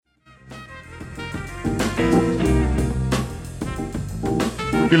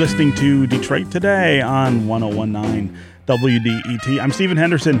You're listening to Detroit Today on 1019 WDET. I'm Stephen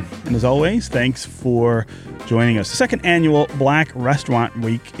Henderson, and as always, thanks for joining us. The second annual Black Restaurant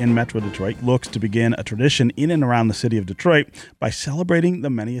Week in Metro Detroit looks to begin a tradition in and around the city of Detroit by celebrating the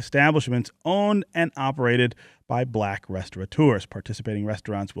many establishments owned and operated by Black restaurateurs. Participating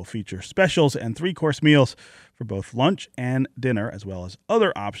restaurants will feature specials and three-course meals for both lunch and dinner, as well as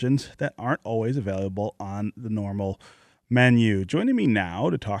other options that aren't always available on the normal menu. Joining me now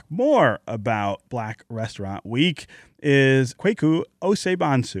to talk more about Black Restaurant Week is Kwaku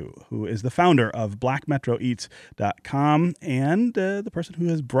Osei-Bonsu, who is the founder of BlackMetroEats.com and the person who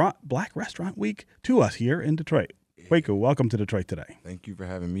has brought Black Restaurant Week to us here in Detroit. Kwaku, welcome to Detroit Today. Thank you for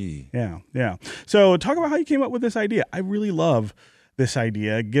having me. Yeah. So talk about how you came up with this idea. I really love this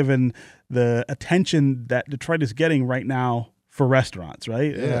idea, given the attention that Detroit is getting right now for restaurants,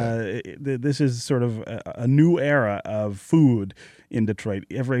 right? Yeah. This is sort of a new era of food in Detroit.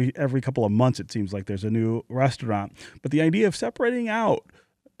 Every couple of months, it seems like there's a new restaurant. But the idea of separating out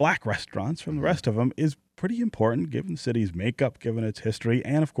Black restaurants from the rest of them is pretty important, given the city's makeup, given its history,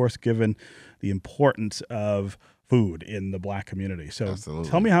 and of course, given the importance of food in the Black community. So Absolutely.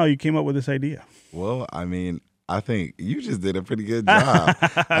 Tell me how you came up with this idea. Well, I think you just did a pretty good job.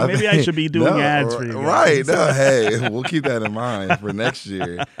 I should be doing ads for you guys. Right. No, hey, we'll keep that in mind for next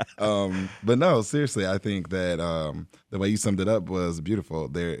year. But no, seriously, I think that the way you summed it up was beautiful.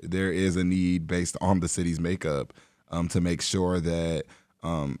 There is a need based on the city's makeup to make sure that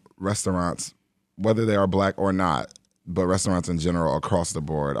restaurants, whether they are Black or not, but restaurants in general across the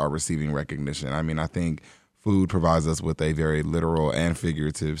board are receiving recognition. I think food provides us with a very literal and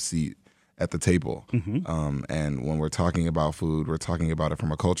figurative seat at the table. Mm-hmm. And when we're talking about food, we're talking about it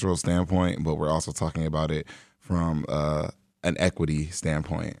from a cultural standpoint, but we're also talking about it from an equity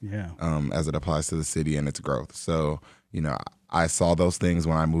standpoint as it applies to the city and its growth. So, I saw those things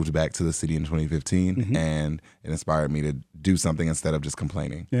when I moved back to the city in 2015, mm-hmm. and it inspired me to do something instead of just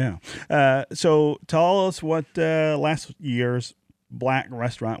complaining. Yeah. So tell us what last year's Black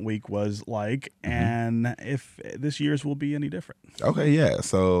Restaurant Week was like, mm-hmm. and if this year's will be any different. Okay, yeah.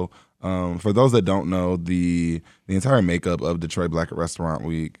 So for those that don't know, the entire makeup of Detroit Black Restaurant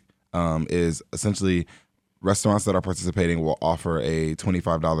Week is essentially restaurants that are participating will offer a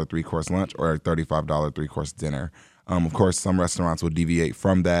 $25 three-course lunch or a $35 three-course dinner. Of course, some restaurants will deviate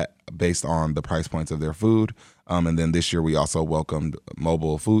from that based on the price points of their food. And then this year we also welcomed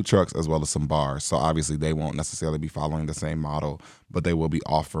mobile food trucks as well as some bars. So obviously they won't necessarily be following the same model, but they will be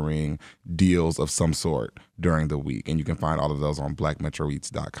offering deals of some sort during the week. And you can find all of those on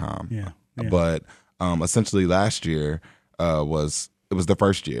BlackMetroEats.com. Yeah. But essentially last year was the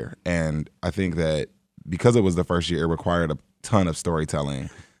first year. And I think that because it was the first year, it required a ton of storytelling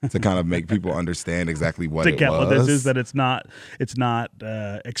to kind of make people understand exactly what it was. To get what this is, that it's not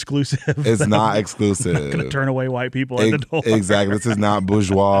exclusive. It's not exclusive. Not going to turn away white people at the door. Exactly. This is not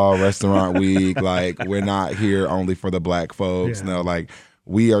bourgeois restaurant week. Like, we're not here only for the Black folks. Yeah. No,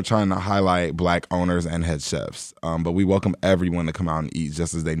 we are trying to highlight Black owners and head chefs. But we welcome everyone to come out and eat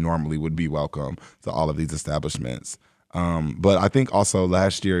just as they normally would be welcome to all of these establishments. But I think also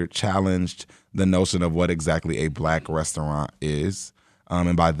last year challenged the notion of what exactly a Black restaurant is.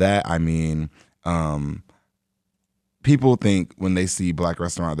 And by that, I mean, people think when they see Black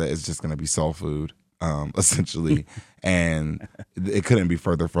restaurant that it's just going to be soul food, essentially. And it couldn't be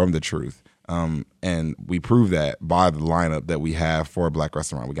further from the truth. And we prove that by the lineup that we have for Black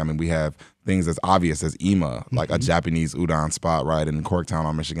Restaurant Week. We have things as obvious as Ima, like mm-hmm. a Japanese udon spot right in Corktown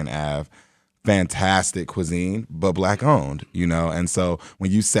on Michigan Ave. Fantastic cuisine, but Black owned, And so when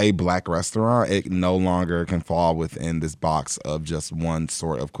you say Black restaurant, it no longer can fall within this box of just one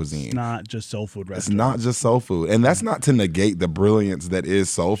sort of cuisine. It's not just soul food restaurant. It's not just soul food. And that's not to negate the brilliance that is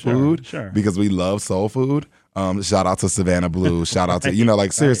soul food, because we love soul food. Shout out to Savannah Blue. Shout out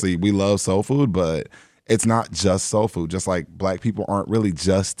to, seriously, we love soul food, but it's not just soul food. Just like Black people aren't really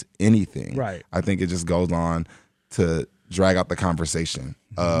just anything. Right. I think it just goes on to drag out the conversation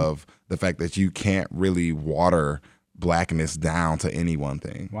mm-hmm. of the fact that you can't really water Blackness down to any one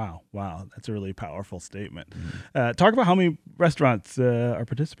thing. Wow. That's a really powerful statement. Mm-hmm. Talk about how many restaurants are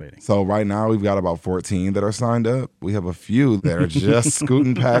participating. So right now we've got about 14 that are signed up. We have a few that are just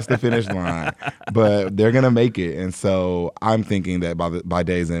scooting past the finish line, but they're going to make it. And so I'm thinking that by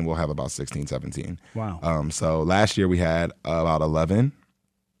day's end, we'll have about 16, 17. Wow. So last year we had about 11,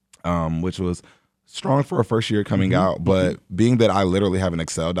 which was strong for a first year coming out, but being that I literally have an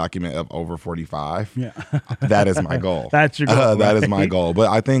Excel document of over 45, that is my goal. That's your goal. That is my goal. But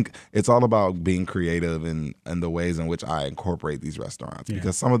I think it's all about being creative in the ways in which I incorporate these restaurants,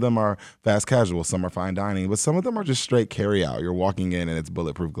 because some of them are fast casual, some are fine dining, but some of them are just straight carry out. You're walking in and it's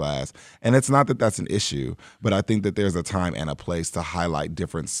bulletproof glass. And it's not that that's an issue, but I think that there's a time and a place to highlight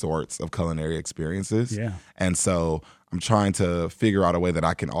different sorts of culinary experiences. Yeah. And so I'm trying to figure out a way that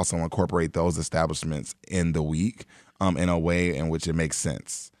I can also incorporate those establishments in the week in a way in which it makes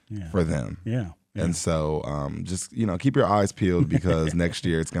sense for them. Yeah. And so just, keep your eyes peeled, because next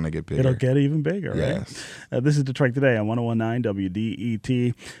year it's going to get bigger. It'll get even bigger, yes. Right? This is Detroit Today on 101.9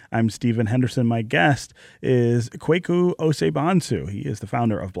 WDET. I'm Stephen Henderson. My guest is Kwaku Osei-Bonsu. He is the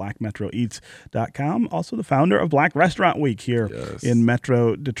founder of BlackMetroEats.com, also the founder of Black Restaurant Week here in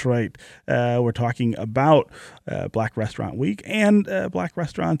Metro Detroit. We're talking about Black Restaurant Week and Black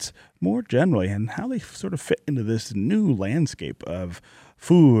restaurants more generally, and how they sort of fit into this new landscape of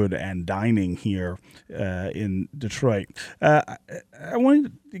food and dining here in Detroit. I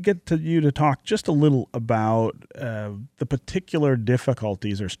wanted to get to you to talk just a little about the particular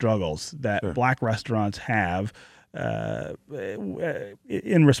difficulties or struggles that Black restaurants have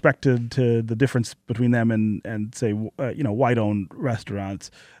in respect to the difference between them and say, white-owned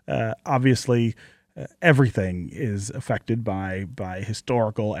restaurants. Obviously, everything is affected by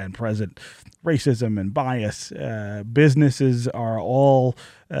historical and present racism and bias. Businesses are all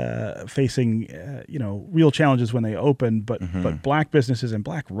facing real challenges when they open, but Black businesses and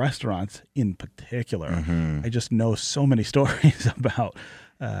Black restaurants in particular, I just know so many stories about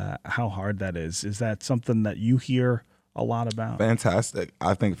how hard that is. Is that something that you hear a lot about? Fantastic.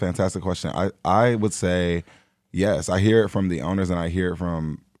 I think fantastic question. I would say yes. I hear it from the owners and I hear it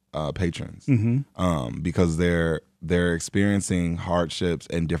from patrons, because they're experiencing hardships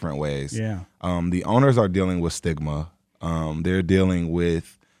in different ways. Yeah. The owners are dealing with stigma. They're dealing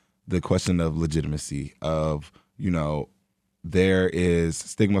with the question of legitimacy of, there is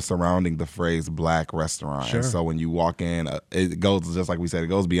stigma surrounding the phrase Black restaurant. Sure. And so when you walk in, it goes, just like we said, it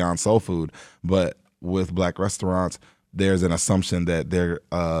goes beyond soul food. But with Black restaurants, there's an assumption that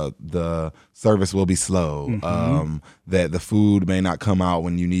the service will be slow, that the food may not come out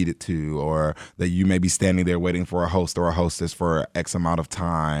when you need it to, or that you may be standing there waiting for a host or a hostess for X amount of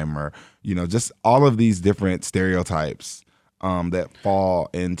time, or, just all of these different stereotypes that fall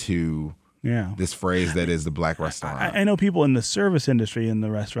into this phrase that is the Black restaurant. I know people in the service industry, in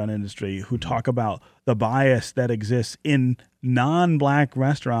the restaurant industry, who talk about the bias that exists in non-Black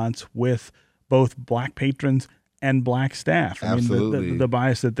restaurants with both Black patrons and Black staff. Absolutely. I mean, the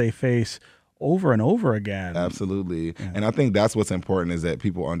bias that they face over and over again. Absolutely. Yeah. And I think that's what's important, is that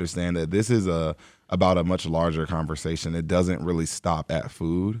people understand that this is about a much larger conversation. It doesn't really stop at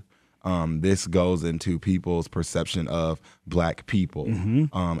food. This goes into people's perception of Black people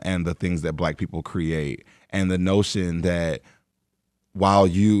and the things that Black people create. And the notion that while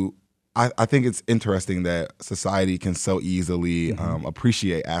I think it's interesting that society can so easily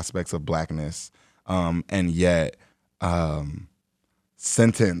appreciate aspects of Blackness and yet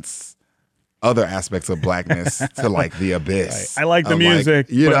sentence other aspects of Blackness to like the abyss. Right. I like the music,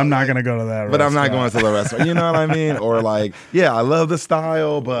 but I'm not going to go to that restaurant. But I'm not going to the restaurant. You know what I mean? Or like, yeah, I love the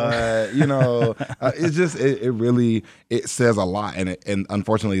style, but it's just it says a lot, and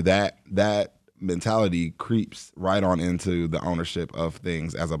unfortunately that mentality creeps right on into the ownership of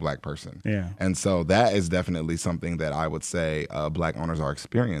things as a Black person. Yeah, and so that is definitely something that I would say Black owners are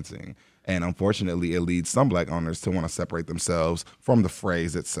experiencing. And unfortunately, it leads some Black owners to want to separate themselves from the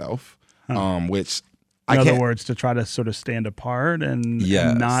phrase itself, which in other words, to try to sort of stand apart and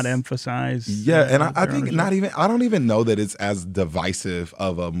not emphasize. Yeah, and I think I don't even know that it's as divisive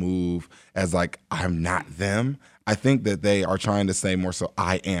of a move as like, I'm not them. I think that they are trying to say more so,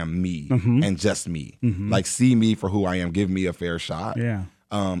 I am me and just me. Like, see me for who I am, give me a fair shot. Yeah.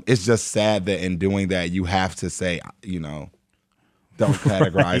 It's just sad that in doing that, you have to say, don't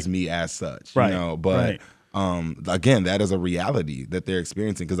categorize me as such, but again, that is a reality that they're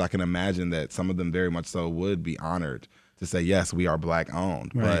experiencing, because I can imagine that some of them very much so would be honored to say, yes, we are Black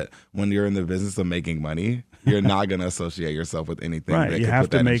owned. Right. But when you're in the business of making money, you're not going to associate yourself with anything. Right. That you could have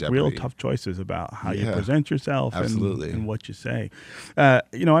put that to make in real jeopardy. tough choices about how you present yourself and what you say. I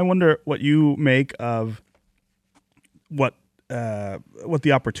wonder what you make of what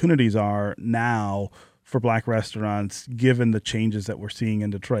the opportunities are now for Black restaurants, given the changes that we're seeing in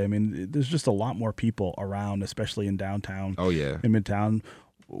Detroit. I mean, there's just a lot more people around, especially in downtown. Oh, yeah. In Midtown.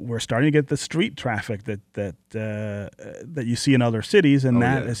 we're starting to get the street traffic that you see in other cities, and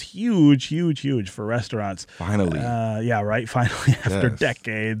that is huge for restaurants. Finally. Right. Finally, after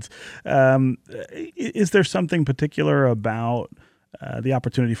decades. Is there something particular about the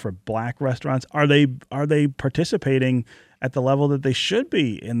opportunity for Black restaurants? Are they participating at the level that they should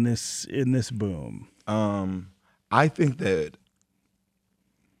be in this boom? I think that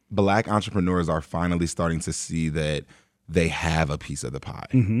Black entrepreneurs are finally starting to see that they have a piece of the pie,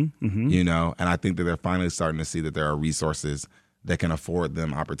 you know? And I think that they're finally starting to see that there are resources that can afford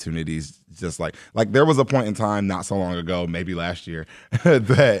them opportunities. Just like there was a point in time not so long ago, maybe last year,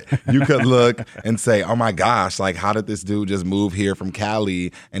 that you could look and say, oh my gosh, like how did this dude just move here from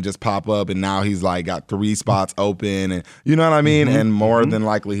Cali and just pop up, and now he's like got 3 spots open, and you know what I mean? And more than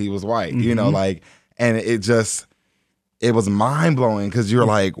likely he was white, you know, like, and it was mind blowing because you're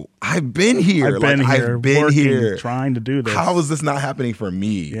like, I've been here. I've been here trying to do this. How is this not happening for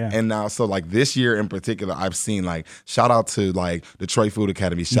me? Yeah. And now, so like this year in particular, I've seen like, shout out to like Detroit Food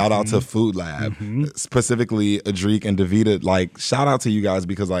Academy, shout out to Food Lab, specifically Adrique and Davita. Like, shout out to you guys,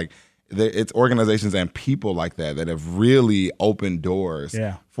 because like it's organizations and people like that have really opened doors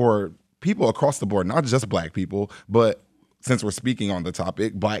for people across the board, not just Black people, but since we're speaking on the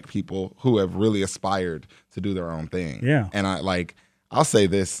topic, Black people who have really aspired to do their own thing. Yeah. And I'll say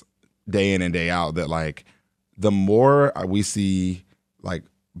this day in and day out, that like the more we see like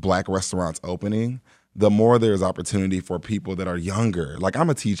Black restaurants opening, the more there's opportunity for people that are younger. Like,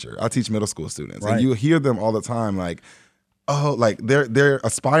 I'm a teacher. I teach middle school students. Right. And you hear them all the time like, oh, like they're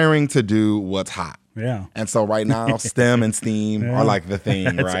aspiring to do what's hot. Yeah. And so right now, STEM and STEAM are like the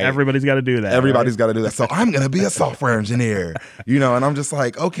thing, right? Everybody's got to do that. Everybody's got to do that. So I'm going to be a software engineer, you know, and I'm just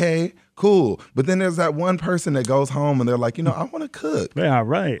like, okay, cool. But then there's that one person that goes home and they're like, you know, I want to cook. Yeah,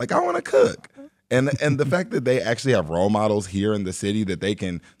 right. Like, I want to cook. And the fact that they actually have role models here in the city that they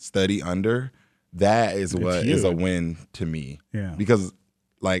can study under, that is what is a win to me. Yeah. Because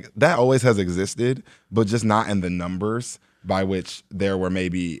like that always has existed, but just not in the numbers by which there were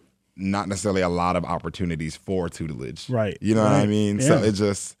maybe not necessarily a lot of opportunities for tutelage. Right. You know what I mean? Yeah. So it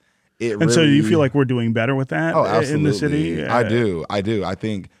and really, so you feel like we're doing better with that in the city? Yeah. I do. I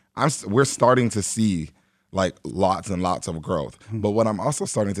think we're starting to see like lots and lots of growth. But what I'm also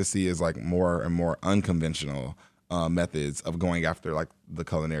starting to see is like more and more unconventional methods of going after like the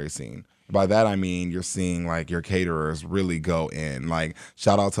culinary scene. By that, I mean, you're seeing like your caterers really go in. Like,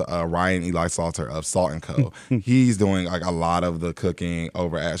 shout out to Ryan Eli Salter of Salt & Co. He's doing like a lot of the cooking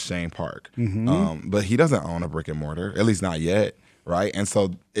over at Shane Park. But he doesn't own a brick and mortar, at least not yet, right? And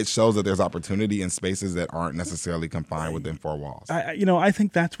so it shows that there's opportunity in spaces that aren't necessarily confined within 4 walls. I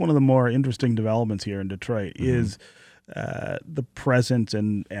think that's one of the more interesting developments here in Detroit is the presence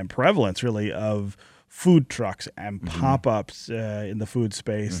and prevalence, really, of food trucks and pop-ups in the food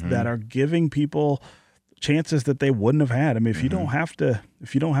space that are giving people chances that they wouldn't have had. I mean, if you don't have to,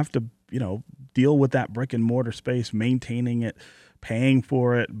 you know, deal with that brick and mortar space, maintaining it, paying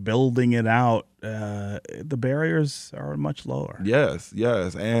for it, building it out, the barriers are much lower. Yes.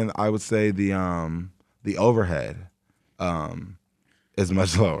 And I would say the overhead is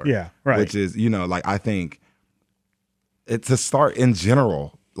much lower. Yeah, right. Which is, you know, like I think it's a start in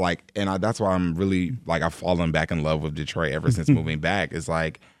general. Like, and that's why I'm really like, I've fallen back in love with Detroit ever since moving back. Is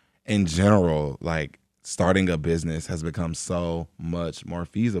like, in general, like starting a business has become so much more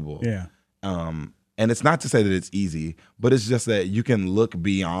feasible. Yeah. And it's not to say that it's easy, but it's just that you can look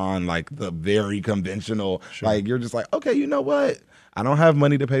beyond like the very conventional. Sure. Like, you're just like, okay, you know what? I don't have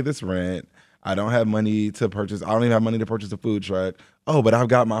money to pay this rent. I don't have money to purchase. I don't even have money to purchase a food truck. Oh, but I've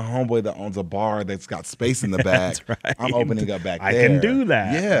got my homeboy that owns a bar that's got space in the back. That's right. I'm opening up back there. I can do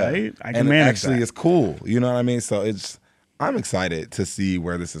that. Yeah. Right? I can and manage it actually that. is cool. You know what I mean? So I'm excited to see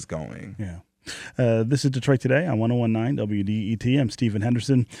where this is going. Yeah. This is Detroit Today on 101.9 WDET. I'm Stephen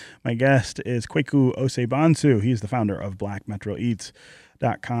Henderson. My guest is Kwaku Osei-Bonsu. He's the founder of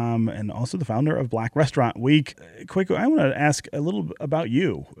BlackMetroEats.com and also the founder of Black Restaurant Week. Kwaku, I want to ask a little about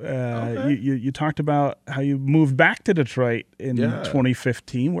you. Okay. You talked about how you moved back to Detroit in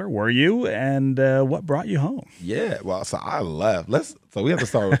 2015. Where were you, and what brought you home? Yeah, well, so I left. So we have to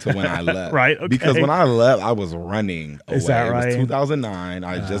start with when I left. Right, okay. Because when I left, I was running away. Is that right? It was 2009.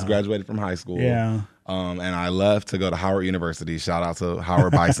 I just graduated from high school. Yeah. And I left to go to Howard University. Shout out to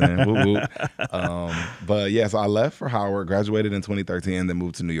Howard Bison. Whoop, whoop. But yeah, so I left for Howard, graduated in 2013, and then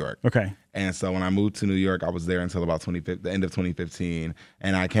moved to New York. Okay. And so when I moved to New York, I was there until about the end of 2015.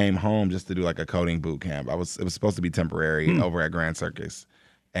 And I came home just to do like a coding boot camp. It was supposed to be temporary over at Grand Circus.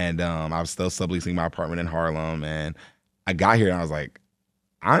 And I was still subleasing my apartment in Harlem. And I got here and I was like,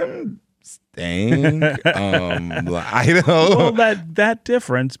 I'm staying. I know. Well, that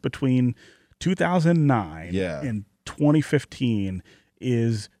difference between 2009 Yeah. and 2015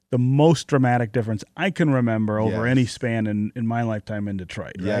 is the most dramatic difference I can remember over Yes. any span in my lifetime in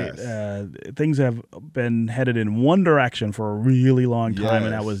Detroit. Right? Yes. Things have been headed in one direction for a really long time,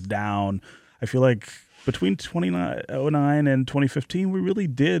 and that Yes. was down. I feel like between 2009 and 2015, we really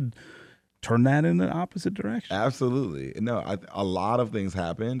did turn that in the opposite direction. Absolutely. No, a lot of things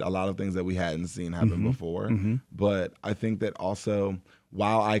happened, a lot of things that we hadn't seen happen before. But I think that also,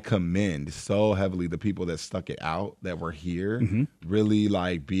 while I commend so heavily the people that stuck it out, that were here, really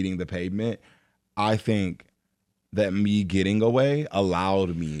like beating the pavement, I think that me getting away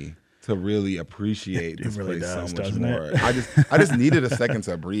allowed me to really appreciate this really place does, so much doesn't more. it? I just needed a second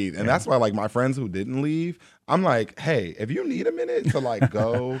to breathe. And that's why, like, my friends who didn't leave, I'm like, hey, if you need a minute to like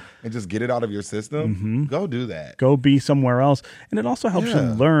go and just get it out of your system, go do that. Go be somewhere else. And it also helps you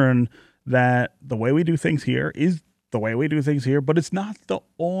Yeah. learn that the way we do things here is the way we do things here, but it's not the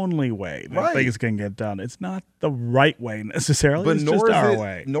only way that Right. things can get done. It's not the right way necessarily. But it's just our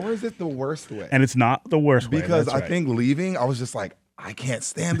way. nor is it the worst way. And it's not the worst way. Because That's I right. think leaving, I was just like, I can't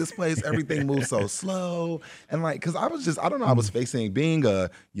stand this place. Everything moves so slow. And like, cause I don't know, I was facing being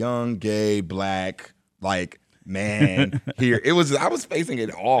a young, gay, black, like, man here. I was facing it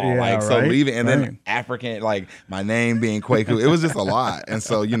all. Yeah, like, so right, leaving and right. then African, like my name being Kwaku, it was just a lot. And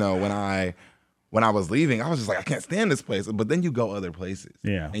so, you know, when I was leaving, I was just like, I can't stand this place. But then you go other places.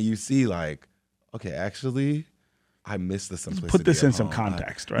 Yeah. And you see like, okay, actually, I miss the simplicity. Put this of in some home.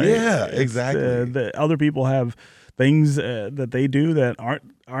 context, right? Yeah, It's, exactly. the other people have things that they do that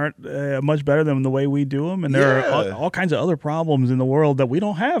aren't much better than the way we do them, and there are Yeah. all kinds of other problems in the world that we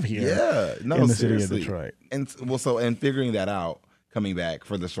don't have here. Yeah, no, in the seriously. city of Detroit. And figuring that out, coming back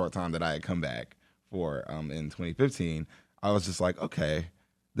for the short time that I had come back for in 2015, I was just like, okay,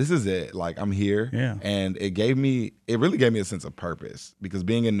 this is it. Like, I'm here. Yeah. And it really gave me a sense of purpose, because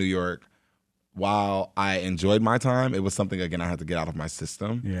being in New York, while I enjoyed my time, it was something, again, I had to get out of my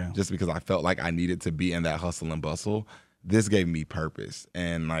system. Yeah. Just because I felt like I needed to be in that hustle and bustle. This gave me purpose.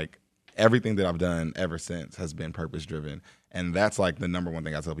 And like everything that I've done ever since has been purpose driven. And that's like the number one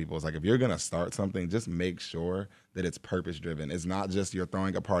thing I tell people is like, if you're going to start something, just make sure that it's purpose driven. It's not just you're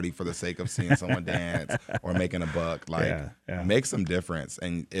throwing a party for the sake of seeing someone dance or making a buck. Like, Yeah. make some difference,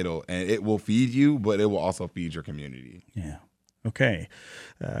 and it will feed you, but it will also feed your community. Yeah. Okay.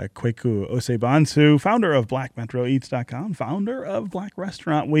 Kwaku Osei-Bonsu, founder of BlackMetroEats.com, founder of Black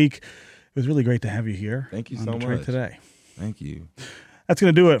Restaurant Week. It was really great to have you here. Thank you on so Detroit much. Today. Thank you. That's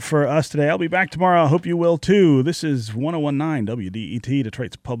going to do it for us today. I'll be back tomorrow. I hope you will too. This is 1019 WDET,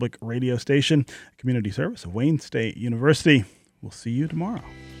 Detroit's public radio station, community service of Wayne State University. We'll see you tomorrow.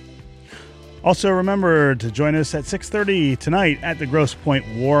 Also, remember to join us at 6:30 tonight at the Grosse Pointe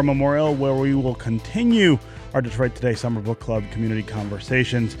War Memorial, where we will continue our Detroit Today Summer Book Club community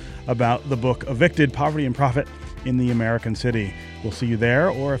conversations about the book Evicted, Poverty and Profit in the American City. We'll see you there,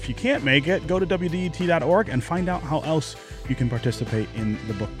 or if you can't make it, go to WDET.org and find out how else you can participate in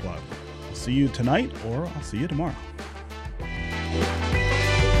the book club. I'll see you tonight, or I'll see you tomorrow.